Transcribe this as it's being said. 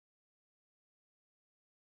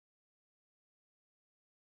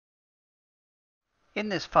In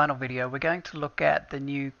this final video, we're going to look at the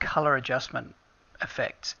new color adjustment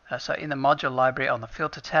effects. So in the module library on the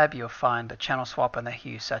filter tab, you'll find the channel swap and the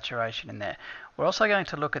hue saturation in there. We're also going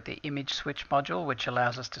to look at the image switch module, which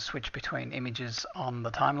allows us to switch between images on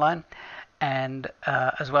the timeline, and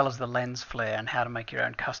as well as the lens flare and how to make your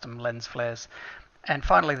own custom lens flares. And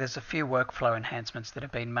finally, there's a few workflow enhancements that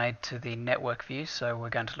have been made to the network view, so we're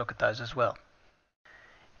going to look at those as well.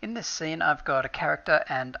 In this scene, I've got a character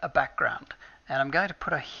and a background, and I'm going to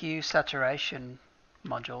put a hue saturation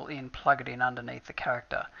module in, plug it in underneath the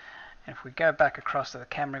character. And if we go back across to the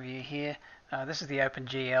camera view here, this is the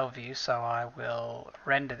OpenGL view, so I will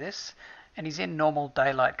render this. And he's in normal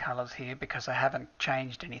daylight colors here because I haven't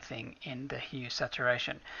changed anything in the hue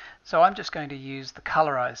saturation. So I'm just going to use the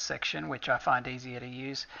colorize section, which I find easier to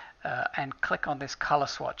use, and click on this color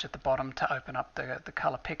swatch at the bottom to open up the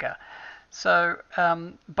color picker. So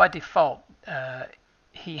by default,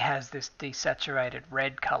 he has this desaturated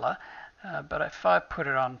red color, but if I put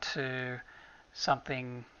it onto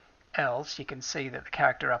something else, you can see that the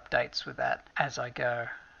character updates with that as I go,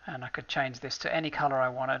 and I could change this to any color I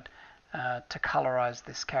wanted to colorize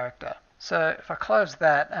this character. So if I close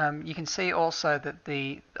that, you can see also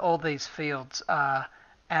that all these fields are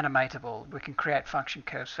animatable. We can create function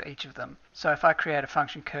curves for each of them. So if I create a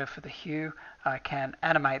function curve for the hue, I can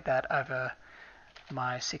animate that over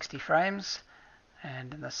my 60 frames,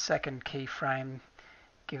 and in the second keyframe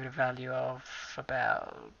give it a value of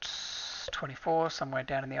about 24, somewhere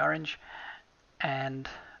down in the orange, and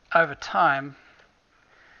over time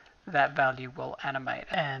that value will animate.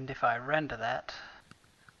 And if I render that,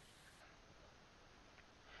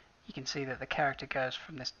 you can see that the character goes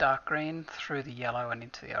from this dark green through the yellow and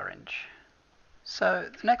into the orange. So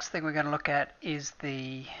the next thing we're going to look at is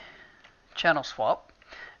the channel swap.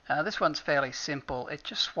 This one's fairly simple. It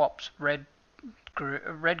just swaps red,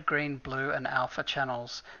 green, blue and alpha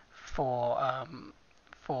channels for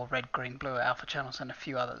red, green, blue, alpha channels and a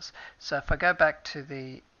few others. So if I go back to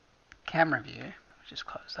the camera view, just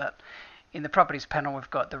close that. In the properties panel, we've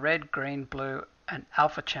got the red, green, blue and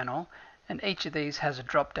alpha channel, and each of these has a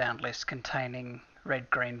drop-down list containing red,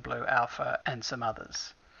 green, blue, alpha and some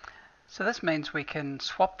others. So this means we can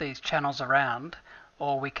swap these channels around,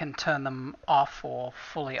 or we can turn them off or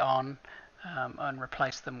fully on and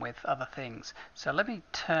replace them with other things. So let me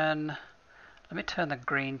turn the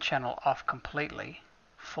green channel off completely,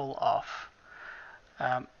 full off.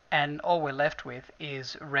 And all we're left with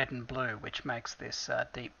is red and blue, which makes this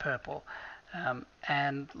deep purple.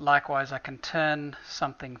 And likewise, I can turn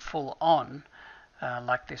something full on,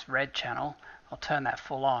 like this red channel. I'll turn that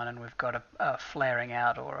full on, and we've got a flaring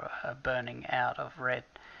out or a burning out of red.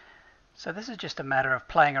 So this is just a matter of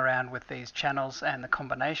playing around with these channels and the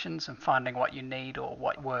combinations and finding what you need or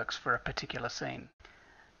what works for a particular scene.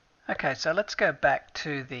 Okay, so let's go back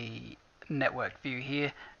to the network view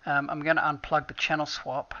here. I'm going to unplug the channel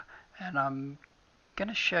swap, and I'm going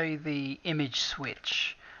to show you the image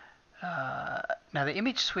switch. Now the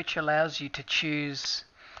image switch allows you to choose,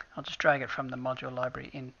 I'll just drag it from the module library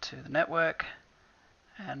into the network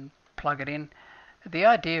and plug it in. The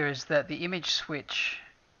idea is that the image switch,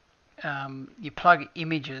 you plug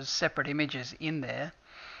images, separate images in there,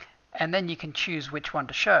 and then you can choose which one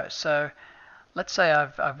to show. So let's say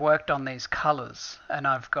I've worked on these colors, and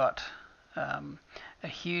I've got a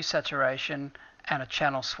hue saturation and a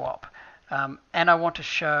channel swap, and I want to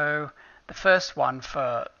show the first one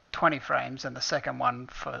for 20 frames and the second one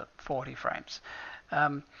for 40 frames.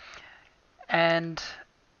 And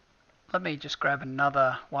let me just grab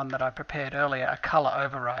another one that I prepared earlier, a color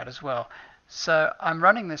override as well. So I'm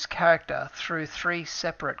running this character through 3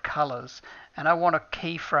 separate colors, and I want a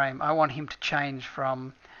keyframe. I want him to change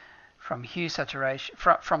from hue saturation,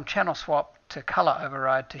 from channel swap to color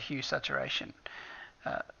override to hue saturation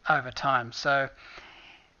over time. So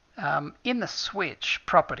in the switch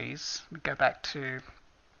properties, we go back to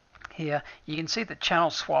here, you can see that channel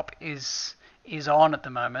swap is on at the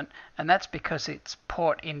moment, and that's because it's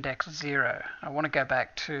port index 0. I want to go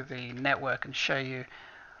back to the network and show you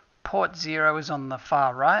port 0 is on the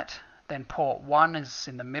far right, then port 1 is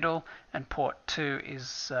in the middle, and port 2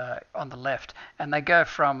 is on the left, and they go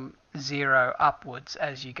from 0 upwards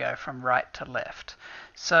as you go from right to left.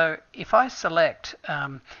 So if I select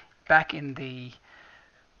back in the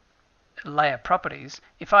layer properties,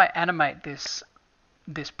 if I animate this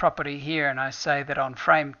property here and I say that on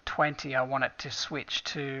frame 20 I want it to switch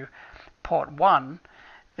to port 1,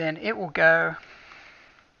 then it will go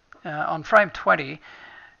on frame 20,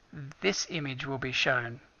 this image will be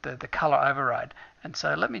shown, the color override. And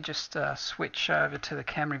so let me just switch over to the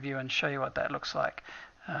camera view and show you what that looks like.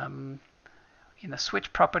 In the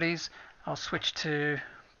switch properties, I'll switch to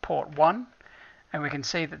port 1, and we can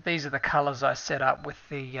see that these are the colors I set up with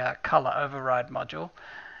the color override module,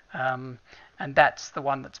 and that's the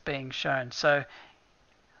one that's being shown. So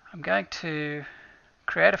I'm going to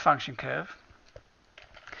create a function curve.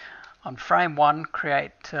 On frame 1,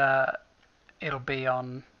 create, it'll be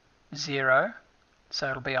on 0, so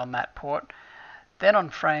it'll be on that port. Then on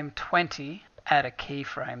frame 20, add a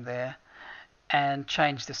keyframe there and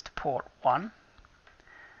change this to port 1.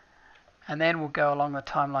 And then we'll go along the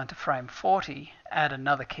timeline to frame 40, add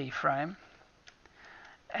another keyframe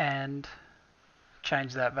and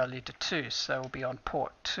change that value to 2, so we'll be on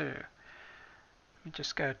port 2. Let me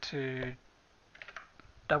just go to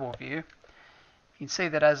double view. You can see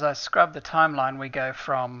that as I scrub the timeline, we go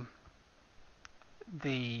from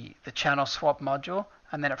the channel swap module,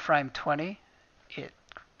 and then at frame 20 it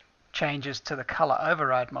changes to the color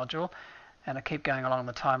override module, and I keep going along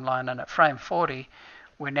the timeline, and at frame 40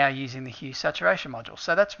 we're now using the hue saturation module.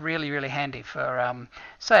 So that's really, really handy for,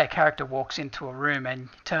 say a character walks into a room and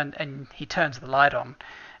he turns the light on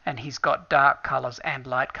and he's got dark colors and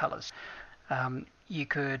light colors. You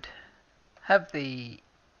could have the,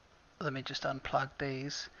 let me just unplug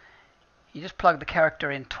these. You just plug the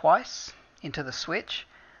character in twice into the switch,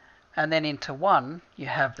 and then into one you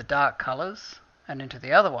have the dark colors, and into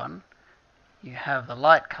the other one you have the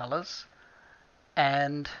light colors,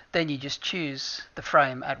 and then you just choose the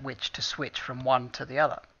frame at which to switch from one to the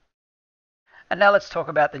other. And now let's talk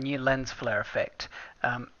about the new lens flare effect.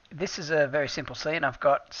 This is a very simple scene I've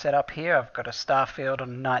got set up here. I've got a star field on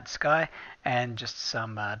a night sky and just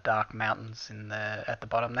some dark mountains at the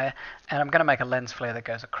bottom there, and I'm going to make a lens flare that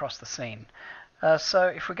goes across the scene. So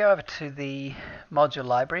if we go over to the module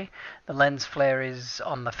library, the lens flare is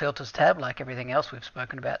on the filters tab like everything else we've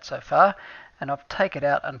spoken about so far, and I'll take it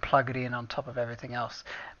out and plug it in on top of everything else.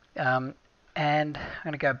 And I'm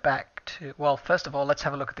going to go back to, well, first of all, let's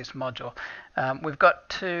have a look at this module. We've got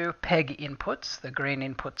two peg inputs, the green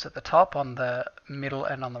inputs at the top, on the middle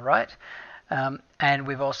and on the right, and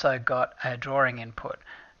we've also got a drawing input.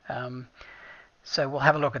 So we'll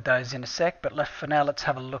have a look at those in a sec, but for now let's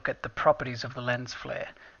have a look at the properties of the lens flare.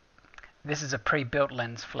 This is a pre-built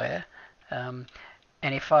lens flare,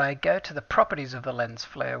 and if I go to the properties of the lens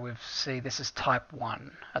flare, we see this is type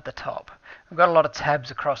 1 at the top. We've got a lot of tabs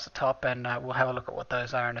across the top, and we'll have a look at what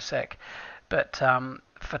those are in a sec. But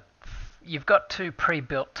you've got two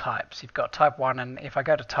pre-built types. You've got type 1, and if I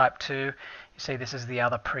go to type 2, you see this is the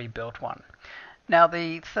other pre-built one. Now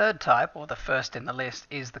the third type, or the first in the list,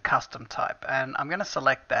 is the custom type, and I'm going to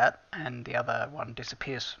select that, and the other one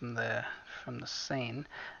disappears from the scene.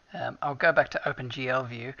 I'll go back to OpenGL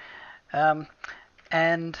view,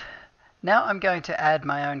 and now I'm going to add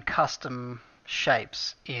my own custom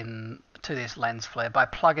shapes to this lens flare by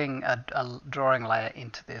plugging a drawing layer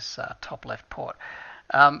into this top left port.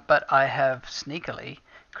 But I have sneakily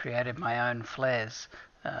created my own flares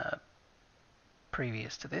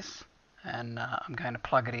previous to this, and I'm going to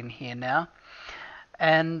plug it in here now.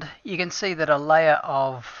 And you can see that a layer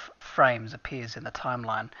of frames appears in the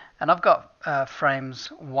timeline, and I've got frames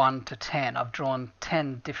 1 to 10. I've drawn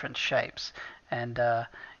 10 different shapes, and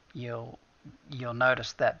you'll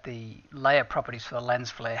notice that the layer properties for the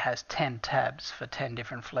lens flare has 10 tabs for 10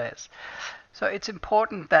 different flares. So it's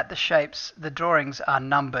important that the drawings are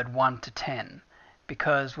numbered 1 to 10,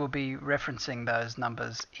 because we'll be referencing those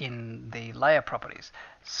numbers in the layer properties.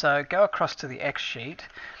 So go across to the X sheet,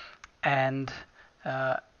 and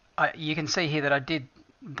you can see here that I did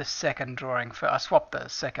the second drawing. I swapped the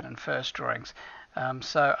second and first drawings.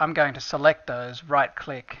 So I'm going to select those, right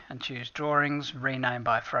click and choose drawings, rename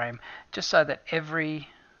by frame, just so that every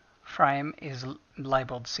frame is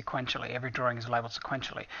labeled sequentially, every drawing is labeled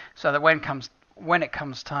sequentially, so that when it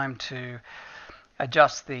comes time to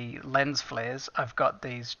adjust the lens flares, I've got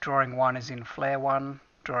these: drawing 1 is in flare 1,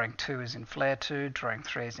 drawing 2 is in flare 2, drawing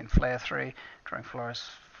 3 is in flare 3, drawing 4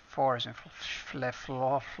 is in flare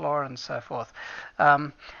 4, and so forth.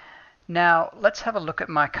 Now let's have a look at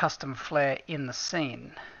my custom flare in the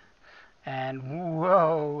scene, and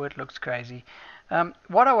whoa, it looks crazy.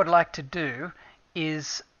 What I would like to do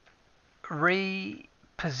is reset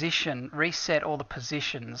all the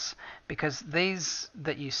positions, because these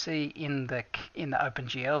that you see in the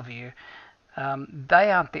OpenGL view,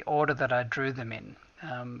 they aren't the order that I drew them in.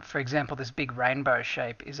 For example, this big rainbow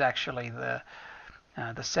shape is actually the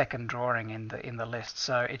second drawing in the list,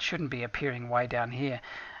 so it shouldn't be appearing way down here.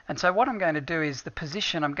 And so what I'm going to do is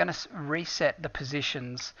I'm going to reset the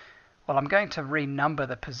positions. Well, I'm going to renumber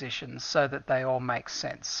the positions so that they all make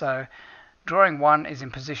sense. So drawing 1 is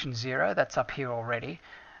in position 0, that's up here already.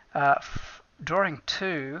 Drawing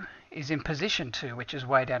 2 is in position 2, which is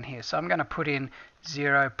way down here. So I'm going to put in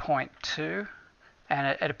 0.2,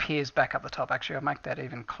 and it appears back up the top. Actually, I'll make that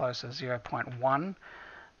even closer, 0.1,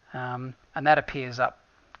 and that appears up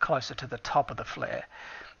closer to the top of the flare.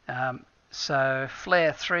 So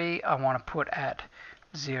flare 3 I want to put at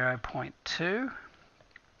 0.2.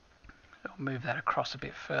 I'll move that across a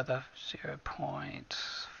bit further,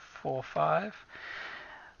 0.45.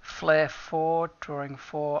 Flare 4, drawing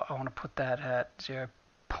 4, I want to put that at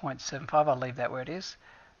 0.75. I'll leave that where it is.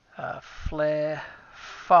 Flare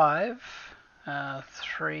 5,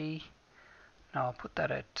 3, no, I'll put that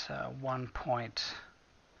at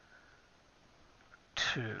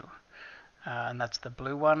 1.2. And that's the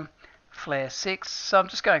blue one. Flare 6, so I'm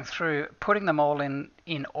just going through, putting them all in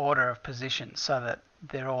order of position so that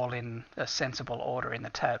they're all in a sensible order in the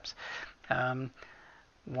tabs.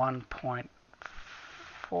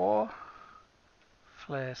 1.4,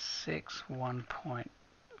 flare 6,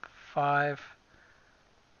 1.5,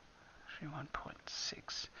 actually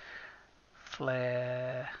 1.6,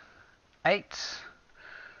 flare 8,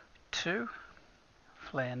 2,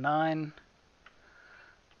 flare 9,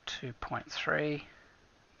 2.3,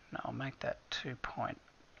 no, I'll make that 2.8,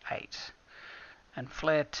 and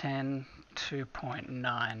flare 10,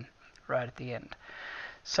 2.9, right at the end.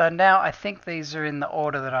 So now I think these are in the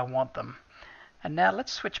order that I want them. And now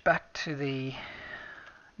let's switch back to the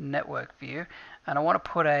network view, and I want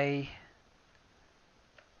to put a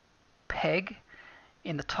peg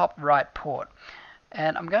in the top right port.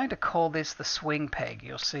 And I'm going to call this the swing peg.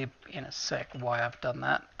 You'll see in a sec why I've done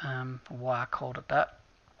that, why I called it that.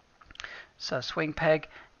 So swing peg,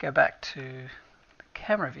 go back to the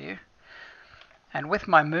camera view, and with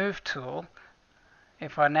my move tool,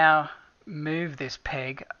 if I now move this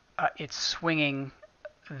peg, it's swinging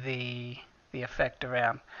the effect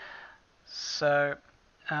around. So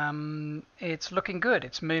it's looking good.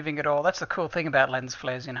 It's moving it all. That's the cool thing about lens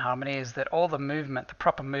flares in Harmony, is that all the movement, the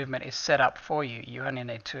proper movement, is set up for you. You only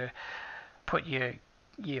need to put your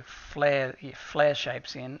flare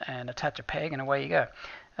shapes in and attach a peg, and away you go.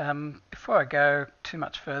 Before I go too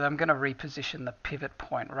much further, I'm going to reposition the pivot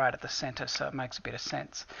point right at the center so it makes a bit of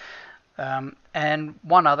sense. And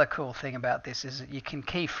one other cool thing about this is that you can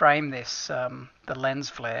keyframe this, the lens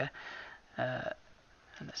flare, and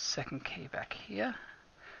the second key back here.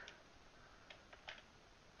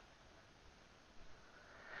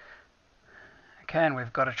 Okay, and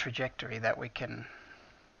we've got a trajectory that we can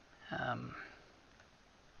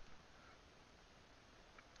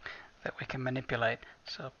manipulate.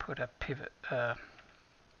 So I'll put a pivot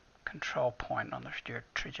control point on the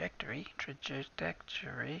trajectory.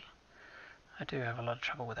 I do have a lot of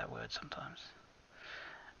trouble with that word sometimes.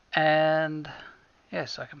 And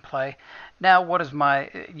yes, I can play. Now, what is my?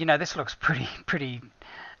 This looks pretty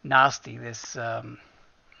nasty. This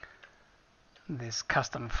this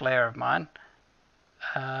custom flare of mine.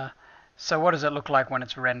 So what does it look like when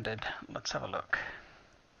it's rendered? Let's have a look.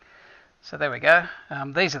 So there we go.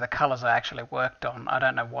 These are the colors I actually worked on. I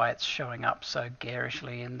don't know why it's showing up so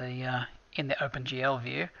garishly in the OpenGL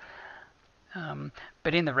view.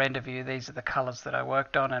 But in the render view, these are the colors that I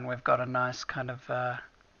worked on, and we've got a nice kind of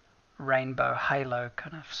rainbow halo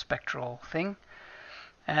kind of spectral thing,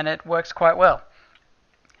 and it works quite well.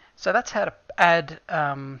 So that's how to add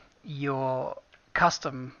your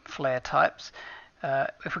custom flare types.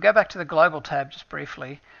 If we go back to the global tab just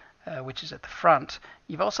briefly, which is at the front,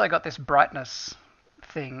 you've also got this brightness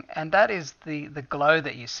thing, and that is the glow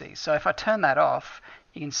that you see. So if I turn that off,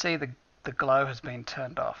 you can see the glow has been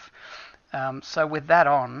turned off. So with that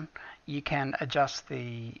on, you can adjust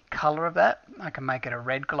the color of that. I can make it a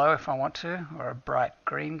red glow if I want to, or a bright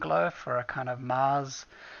green glow for a kind of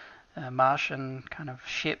Martian kind of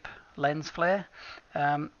ship lens flare,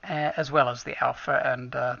 as well as the alpha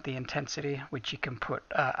and the intensity, which you can put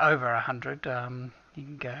over 100. You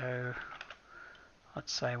can go,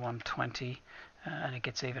 let's say 120, and it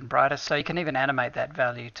gets even brighter. So you can even animate that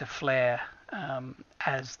value to flare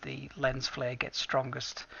as the lens flare gets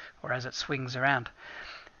strongest, or as it swings around.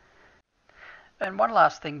 And one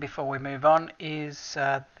last thing before we move on is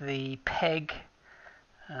the peg.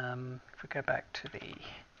 If we go back to the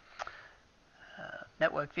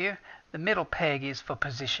network view, the middle peg is for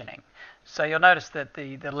positioning. So you'll notice that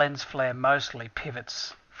the lens flare mostly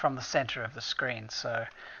pivots from the center of the screen. So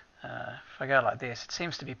if I go like this, it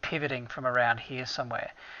seems to be pivoting from around here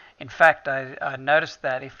somewhere. In fact, I noticed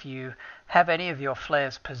that if you have any of your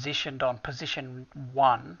flares positioned on position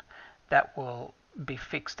 1, that will be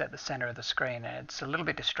fixed at the center of the screen, and it's a little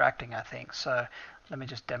bit distracting, I think. So let me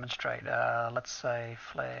just demonstrate. Let's say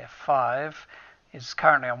flare 5 is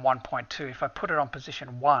currently on 1.2. If I put it on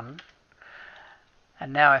position 1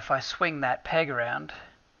 And now if I swing that peg around,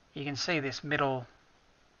 you can see this middle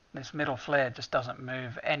flare just doesn't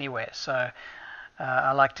move anywhere. So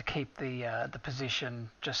I like to keep the position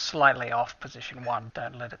just slightly off position 1.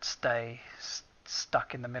 Don't let it stay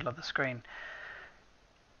stuck in the middle of the screen.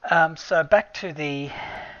 So back to the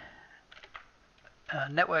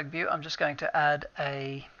network view, I'm just going to add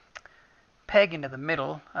a peg into the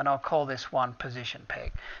middle, and I'll call this one position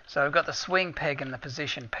peg. So I've got the swing peg and the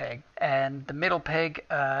position peg, and the middle peg,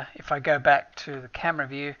 if I go back to the camera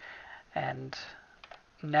view, and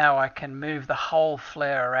now I can move the whole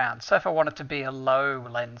flare around. So if I want it to be a low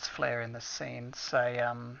lens flare in the scene, say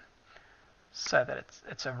so that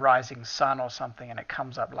it's a rising sun or something and it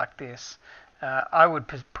comes up like this, I would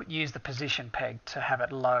use the position peg to have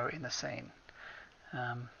it low in the scene.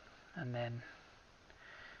 And then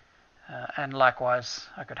and likewise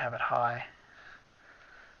I could have it high.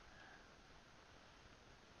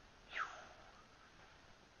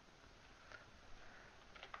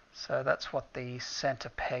 So that's what the center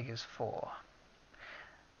peg is for.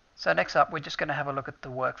 So next up, we're just going to have a look at the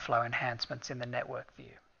workflow enhancements in the network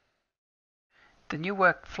view. The new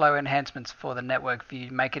workflow enhancements for the network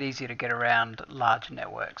view make it easier to get around large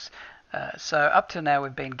networks. So up to now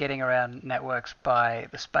we've been getting around networks by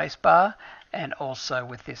the spacebar, and also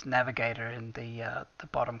with this navigator in the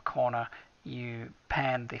bottom corner, you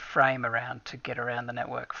pan the frame around to get around the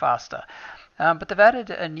network faster. But they've added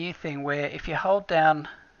a new thing where if you hold down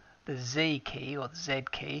the Z key or the Z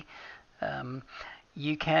key,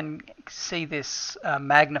 you can see this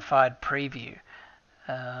magnified preview.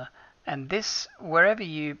 And this, wherever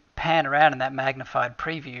you pan around in that magnified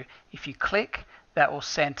preview, if you click, that will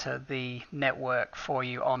center the network for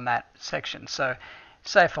you on that section. So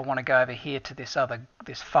say if I want to go over here to this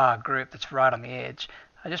far group that's right on the edge,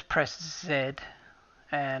 I just press Z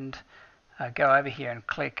and go over here and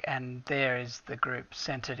click, and there is the group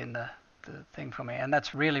centered in the thing for me. And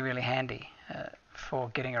that's really, really handy for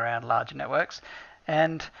getting around large networks.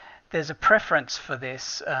 And there's a preference for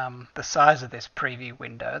this, the size of this preview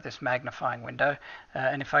window, this magnifying window.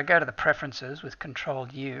 And if I go to the preferences with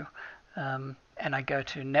Control-U, and I go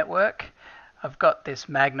to network, I've got this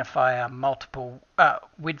magnifier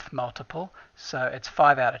width multiple, so it's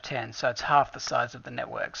 5 out of 10, so it's half the size of the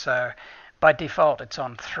network. So by default it's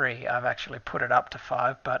on 3. I've actually put it up to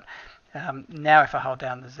 5, but now if I hold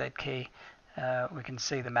down the Z key, we can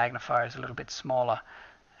see the magnifier is a little bit smaller.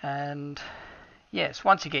 And yes,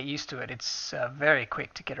 once you get used to it, it's very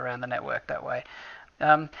quick to get around the network that way.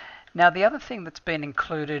 Now the other thing that's been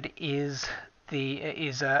included is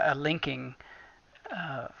a linking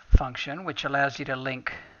function, which allows you to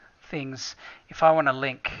link things. If I want to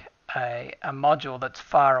link a module that's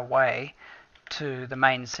far away to the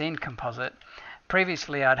main scene composite,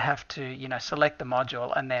 previously I'd have to select the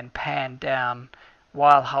module and then pan down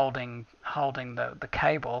while holding the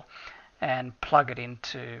cable and plug it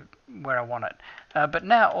into where I want it. But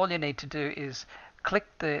now all you need to do is click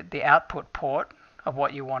the output port of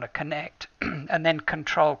what you want to connect and then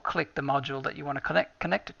control click the module that you want to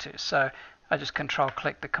connect it to. So I just control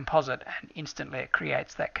click the composite and instantly it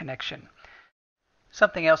creates that connection.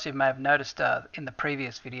 Something else you may have noticed in the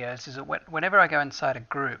previous videos is that whenever I go inside a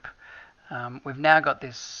group, we've now got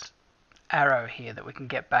this arrow here that we can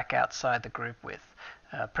get back outside the group with.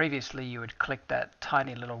 Previously you would click that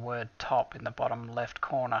tiny little word top in the bottom left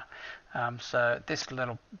corner. So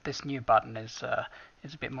this new button is a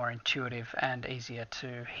bit more intuitive and easier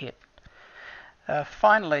to hit.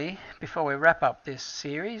 Finally, before we wrap up this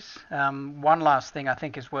series, one last thing I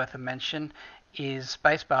think is worth a mention is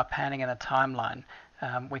spacebar panning in a timeline.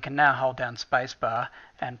 We can now hold down spacebar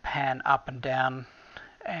and pan up and down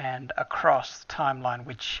and across the timeline,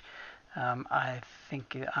 which I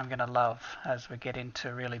think I'm going to love as we get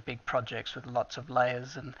into really big projects with lots of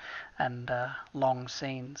layers and long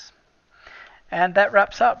scenes. And that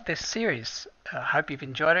wraps up this series. I hope you've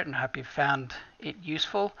enjoyed it and hope you've found it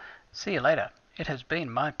useful. See you later. It has been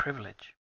my privilege.